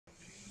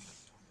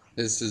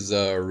This is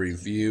a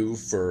review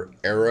for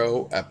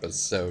Arrow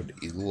episode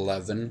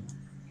 11,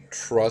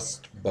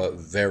 Trust But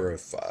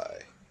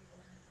Verify.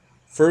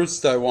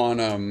 First, I want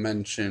to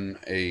mention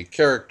a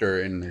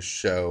character in this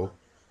show,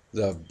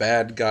 the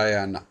bad guy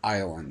on the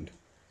island.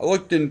 I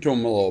looked into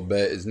him a little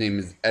bit. His name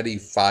is Eddie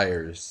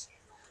Fires,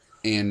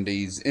 and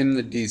he's in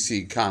the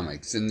DC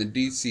Comics. In the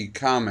DC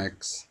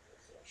Comics,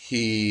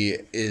 he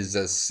is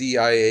a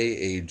CIA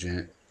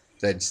agent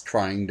that's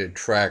trying to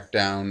track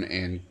down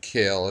and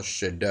kill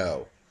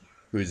Shadow,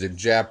 who's a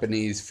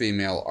Japanese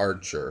female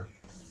archer.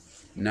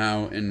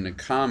 Now, in the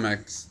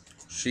comics,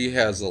 she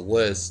has a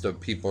list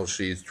of people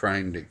she's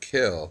trying to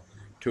kill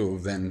to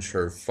avenge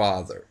her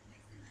father.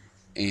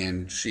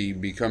 And she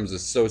becomes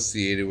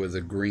associated with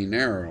a Green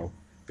Arrow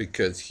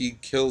because he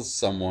kills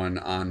someone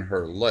on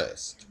her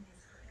list,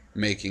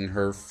 making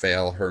her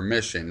fail her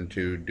mission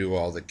to do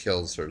all the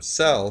kills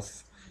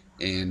herself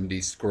and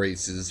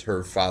disgraces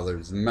her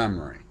father's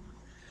memory.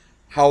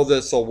 How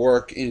this will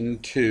work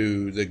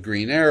into the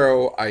Green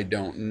Arrow, I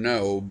don't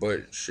know,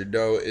 but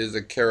Shadow is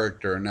a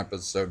character in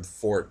episode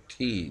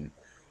 14,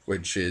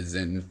 which is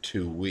in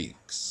 2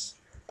 weeks.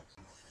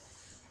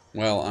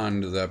 Well,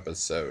 on to the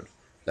episode.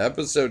 The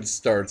episode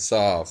starts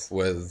off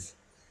with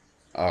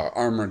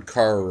armored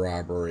car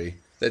robbery.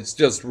 That's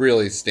just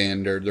really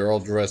standard. They're all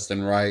dressed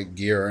in riot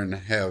gear and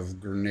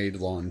have grenade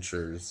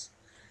launchers.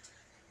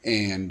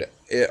 And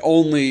it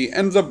only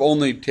ends up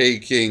only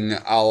taking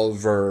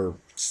Oliver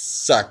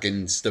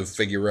seconds to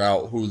figure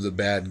out who the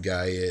bad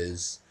guy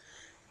is.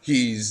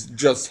 He's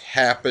just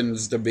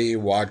happens to be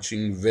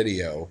watching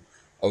video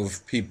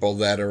of people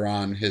that are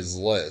on his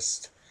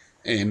list,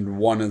 and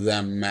one of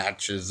them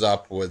matches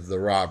up with the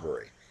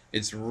robbery.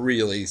 It's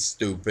really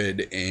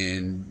stupid,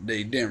 and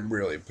they didn't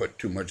really put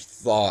too much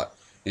thought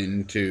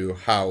into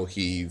how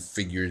he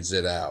figures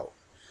it out.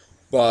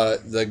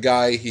 But the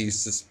guy he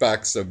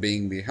suspects of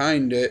being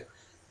behind it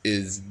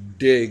is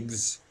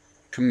Diggs'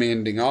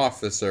 commanding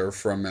officer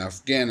from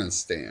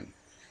Afghanistan.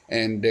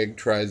 And Dig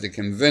tries to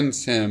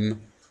convince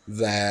him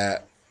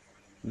that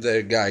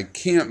the guy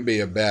can't be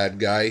a bad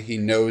guy. He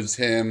knows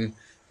him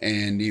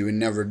and he would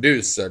never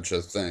do such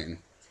a thing.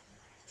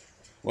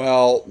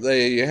 Well,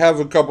 they have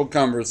a couple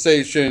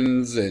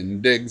conversations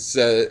and Diggs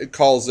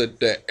calls it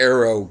the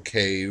Arrow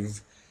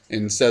Cave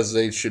and says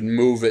they should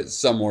move it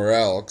somewhere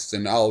else.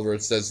 And Oliver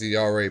says he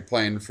already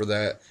planned for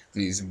that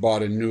and he's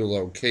bought a new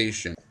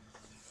location.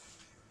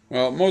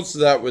 Well, most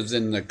of that was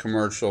in the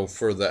commercial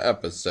for the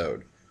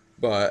episode.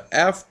 But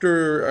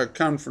after a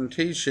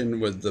confrontation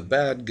with the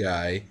bad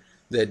guy,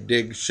 that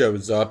Diggs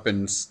shows up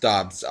and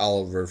stops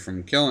Oliver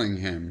from killing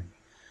him,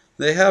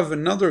 they have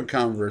another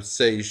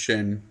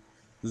conversation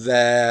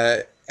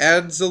that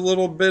adds a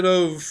little bit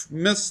of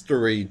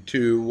mystery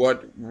to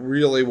what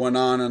really went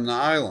on the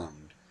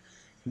island.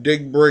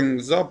 Dig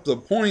brings up the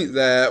point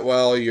that,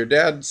 well, your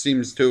dad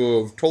seems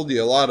to have told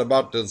you a lot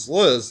about this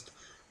list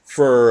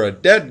for a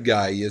dead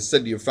guy. You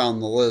said you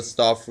found the list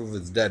off of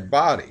his dead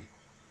body.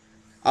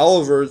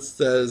 Oliver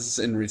says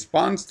in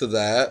response to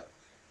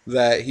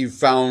that he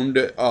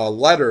found a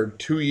letter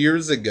 2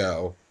 years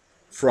ago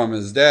from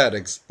his dad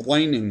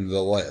explaining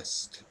the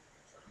list.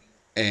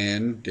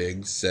 And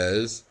Diggs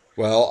says,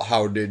 well,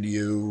 how did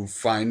you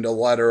find a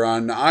letter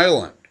on the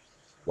island?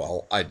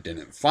 Well, I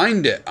didn't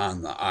find it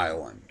on the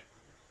island.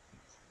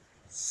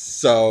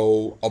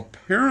 So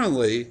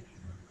apparently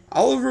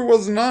Oliver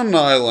wasn't on the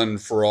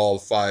island for all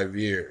 5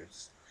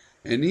 years.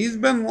 And he's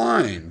been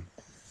lying.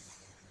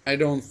 I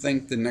don't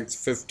think the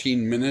next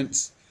 15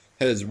 minutes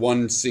has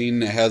one scene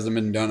that hasn't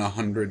been done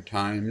 100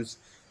 times.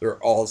 They're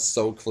all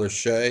so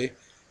cliche.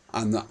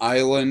 On the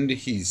island,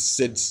 he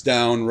sits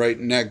down right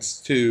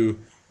next to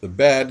the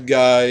bad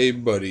guy,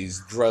 but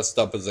he's dressed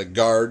up as a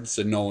guard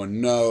so no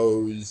one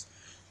knows.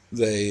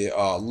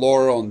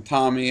 Laurel and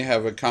Tommy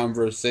have a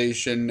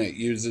conversation that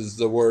uses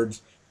the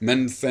words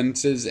mend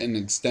fences and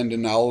extend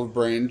an olive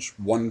branch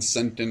 1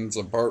 sentence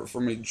apart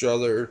from each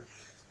other.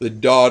 The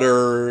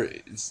daughter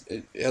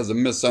has a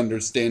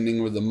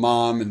misunderstanding with the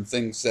mom and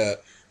thinks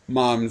that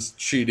mom's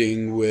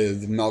cheating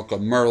with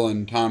Malcolm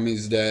Merlin,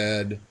 Tommy's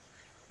dad.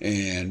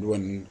 And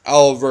when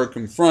Oliver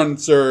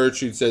confronts her,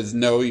 she says,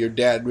 no, your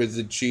dad was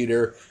a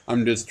cheater.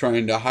 I'm just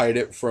trying to hide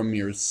it from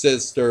your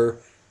sister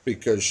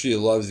because she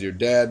loves your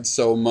dad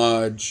so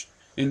much.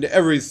 And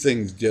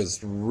everything's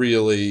just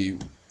really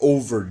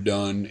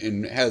overdone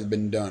and has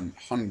been done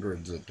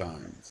hundreds of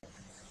times.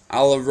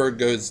 Oliver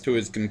goes to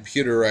his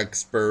computer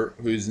expert,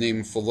 who's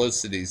named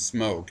Felicity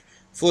Smoke.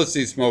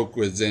 Felicity Smoke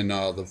was in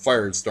the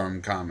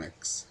Firestorm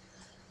comics.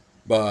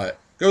 But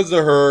goes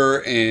to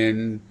her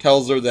and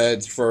tells her that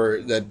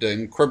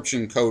the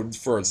encryption code's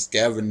for a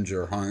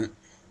scavenger hunt.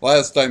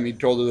 Last time he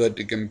told her that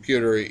the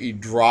computer, he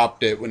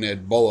dropped it when it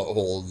had bullet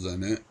holes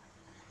in it.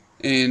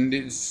 And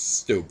it's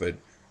stupid.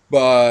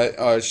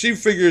 But she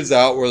figures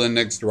out where the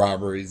next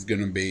robbery is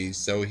going to be.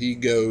 So he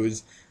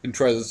goes and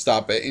tries to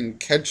stop it and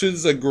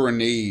catches a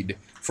grenade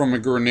from a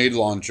grenade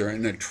launcher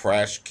in a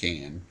trash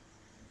can.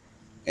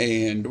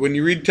 And when he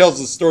retells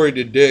the story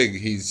to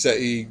Dig,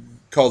 he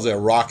calls it a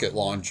rocket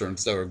launcher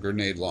instead of a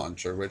grenade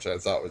launcher, which I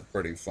thought was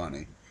pretty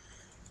funny.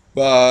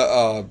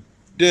 But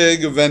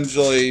Dig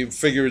eventually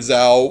figures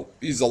out,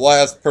 he's the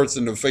last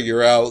person to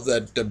figure out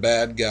that the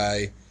bad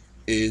guy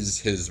is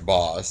his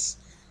boss.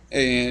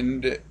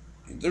 And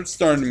they're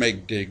starting to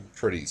make Dig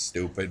pretty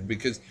stupid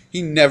because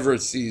he never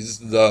sees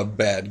the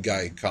bad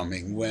guy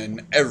coming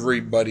when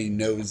everybody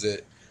knows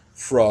it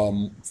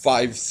from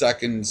 5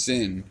 seconds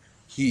in.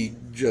 He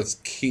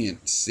just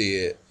can't see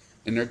it.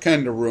 And they're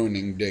kind of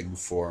ruining Dig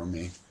for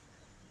me.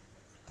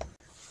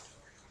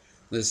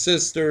 The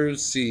sister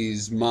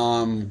sees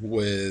mom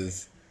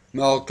with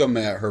Malcolm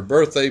at her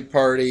birthday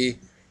party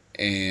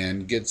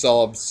and gets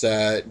all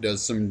upset,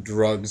 does some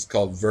drugs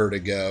called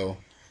vertigo,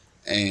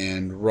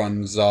 and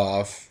runs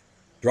off,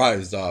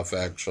 drives off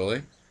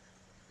actually.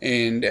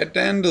 And at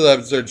the end of the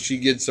episode, she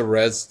gets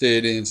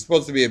arrested, and it's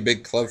supposed to be a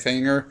big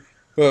cliffhanger,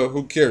 but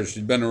who cares?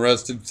 She's been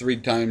arrested 3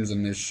 times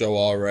in this show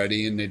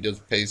already, and they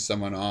just pay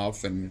someone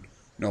off, and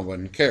no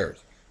one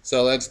cares.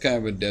 So that's kind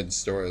of a dead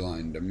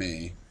storyline to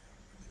me.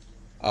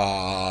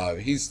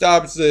 He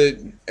stops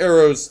it.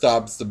 Arrow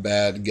stops the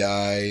bad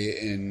guy,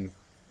 and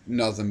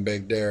nothing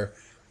big there.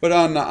 But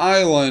on the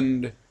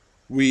island,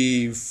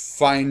 we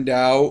find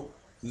out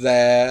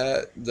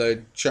that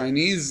the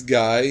Chinese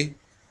guy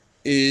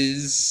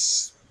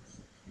is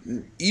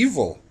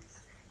evil.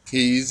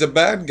 He's a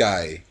bad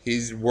guy.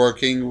 He's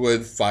working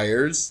with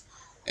fires,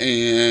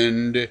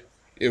 and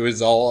it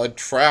was all a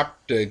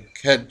trap to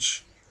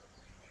catch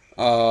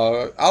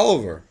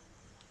Oliver.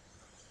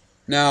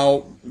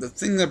 Now, the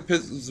thing that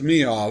pisses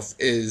me off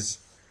is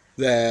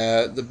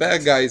that the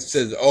bad guy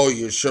says, "Oh,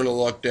 you should have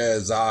looked at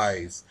his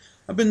eyes."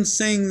 I've been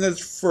saying this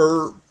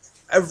for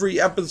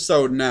every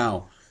episode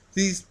now.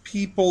 These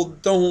people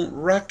don't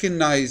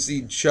recognize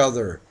each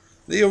other.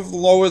 They have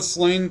Lois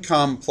Lane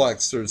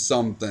complex or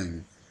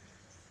something.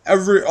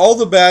 All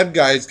the bad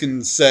guys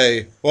can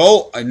say,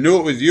 "Well, I knew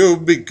it was you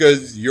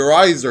because your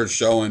eyes are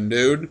showing,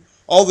 dude."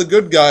 All the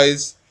good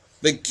guys,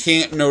 they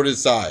can't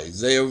notice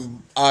eyes. They have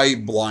eye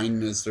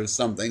blindness or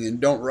something and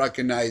don't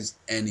recognize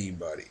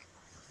anybody.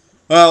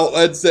 Well,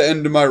 that's the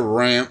end of my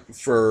rant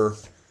for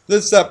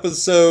this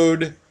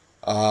episode.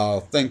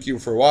 Thank you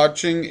for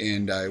watching,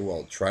 and I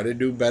will try to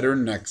do better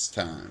next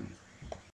time.